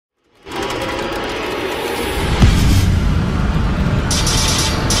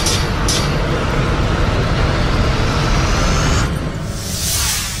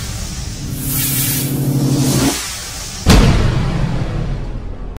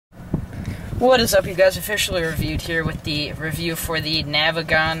What is up, you guys? Officially reviewed here with the review for the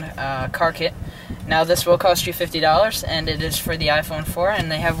Navigon Car Kit. Now this will cost you $50, and it is for the iPhone 4,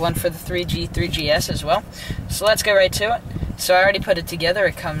 and they have one for the 3G, 3GS as well. So let's get right to it. So I already put it together.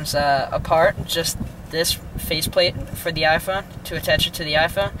 It comes apart, just this faceplate for the iPhone to attach it to the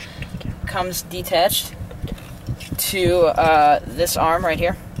iPhone. Comes detached to this arm right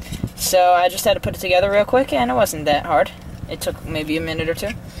here. So I just had to put it together real quick, and it wasn't that hard. It took maybe a minute or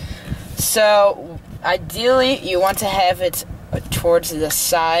two. So, ideally, you want to have it towards the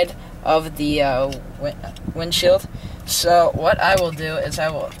side of the windshield. So, what I will do is I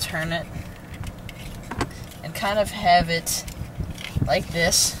will turn it and kind of have it like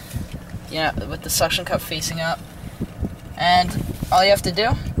this, with the suction cup facing up. And all you have to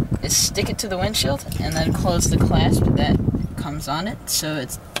do is stick it to the windshield and then close the clasp that comes on it so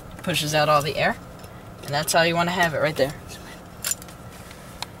it pushes out all the air. And that's how you want to have it right there.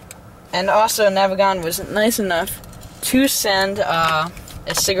 And also, Navigon was nice enough to send a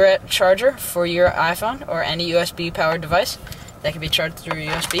cigarette charger for your iPhone or any USB-powered device that can be charged through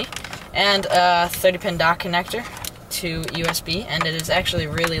USB, and a 30-pin dock connector to USB, and it is actually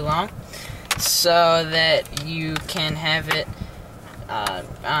really long, so that you can have it, I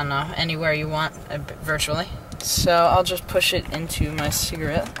don't know, anywhere you want, virtually. So I'll just push it into my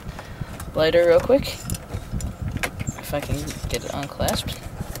cigarette lighter real quick, if I can get it unclasped.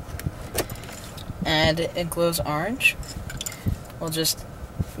 And it glows orange. We'll just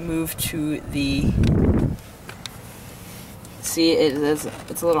move to the... See, it's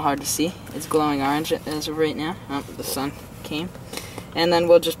a little hard to see. It's glowing orange as of right now. Oh, the sun came. And then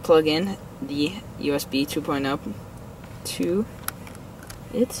we'll just plug in the USB 2.0 to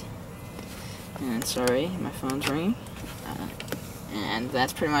it. And sorry, my phone's ringing. And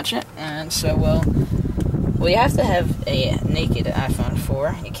that's pretty much it. And so well, you have to have a naked iPhone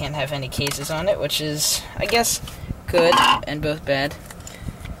 4. You can't have any cases on it, which is, I guess, good and both bad.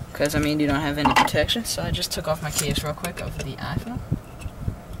 Because, I mean, you don't have any protection. So I just took off my case real quick of the iPhone.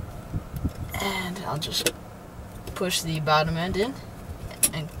 And I'll just push the bottom end in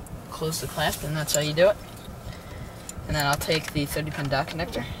and close the clasp, and that's how you do it. And then I'll take the 30-pin dock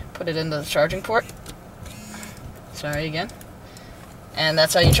connector, put it into the charging port. Sorry again. And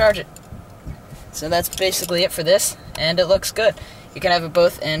that's how you charge it. So that's basically it for this, and it looks good. You can have it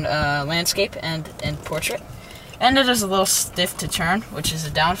both in landscape and in portrait. And it is a little stiff to turn, which is a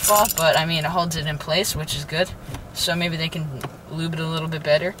downfall, but I mean, it holds it in place, which is good. So maybe they can lube it a little bit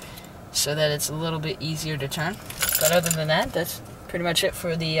better so that it's a little bit easier to turn. But other than that, that's pretty much it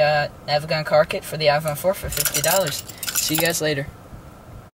for the Navigon Car Kit for the iPhone 4 for $50. See you guys later.